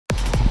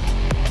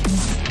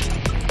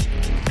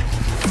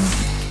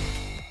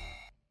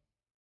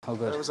all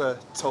good. It was a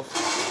tough,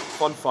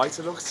 fun fight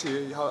to look to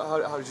you.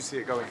 How did you see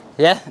it going?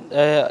 Yeah,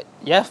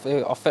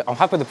 I'm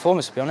happy with the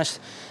performance, to be honest.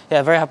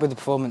 Yeah, very happy with the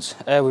performance.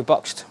 We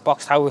boxed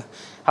how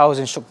I was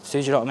instructed to do,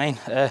 you know what I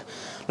mean?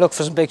 Looked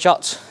for some big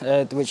shots,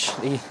 which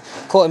he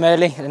caught him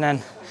early, and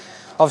then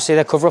obviously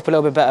they cover up a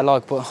little bit better,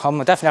 but I'm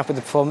definitely happy with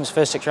the performance,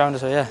 first 6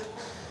 rounders, so yeah.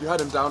 You had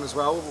him down as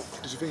well.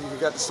 Did you think you could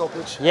get the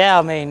stoppage? Yeah,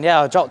 I mean,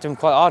 I dropped him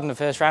quite hard in the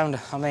first round.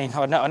 I mean,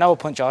 I know I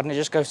punch hard, and it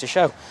just goes to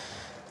show.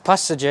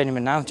 Past the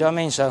journeyman now, do you know what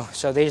I mean?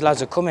 So these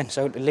lads are coming,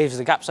 so it leaves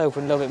the gaps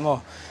open a little bit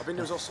more. I think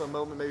there was also a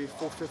moment, maybe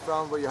 4th, 5th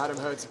round, where you had him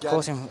hurt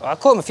again. I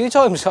caught him a few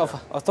times. I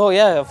thought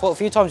a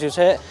few times he was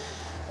hurt.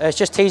 It's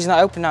just teasing that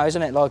open now,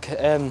 isn't it?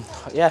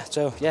 Yeah.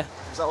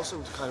 Is that also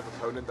the kind of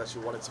opponent that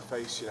you wanted to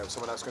face? You know,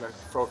 someone that's going to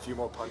throw a few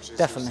more punches.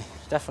 Definitely.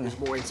 Who's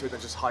more into it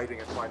than just hiding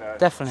and trying to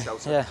Definitely.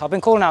 shelter. Yeah, I've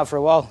been calling out for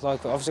a while.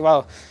 Obviously,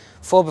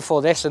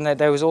 before this, and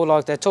they was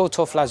all they're all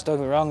tough lads. Don't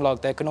get me wrong.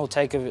 They can all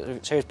take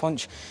a serious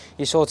punch.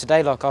 You saw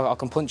today, I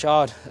can punch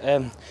hard,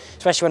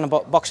 especially when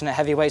I'm boxing at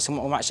heavyweights.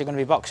 I'm actually going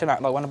to be boxing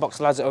at. When I box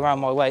the lads that are around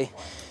my weight,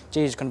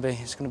 geez, it's going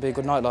to be a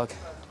good night.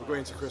 We're going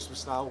into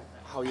Christmas now.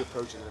 How are you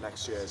approaching the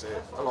next year? Is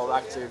it a lot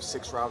of active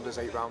 6 rounders,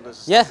 8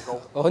 rounders? Yeah,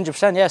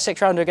 100%. Yeah,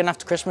 6 rounder again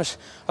after Christmas,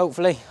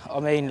 hopefully. I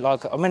mean,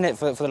 I'm in it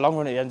for the long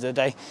run at the end of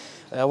the day.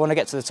 I want to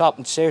get to the top,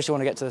 and seriously want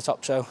to get to the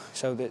top. So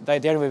the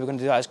only way we're going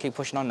to do that is keep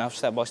pushing on now,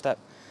 step by step.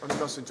 And you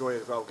must enjoy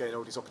it as well, getting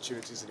all these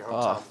opportunities in your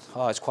hometown.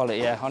 Oh, it's quality,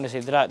 yeah. Honestly,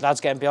 the lads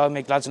getting behind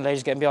me, lads and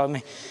ladies getting behind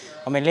me.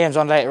 I mean, Liam's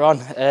on later on,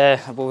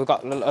 but we've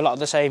got a lot of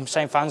the same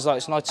fans.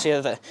 It's nice to see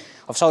that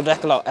I've sold a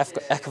heck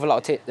of a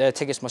lot of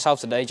tickets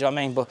myself today, do you know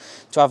what I mean? But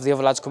to have the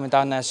other lads coming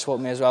down there to support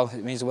me as well,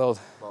 it means the world.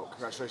 Well,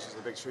 congratulations on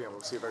the victory, and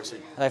we'll see you very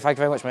soon. Hey, thank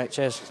you very much, mate.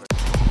 Cheers.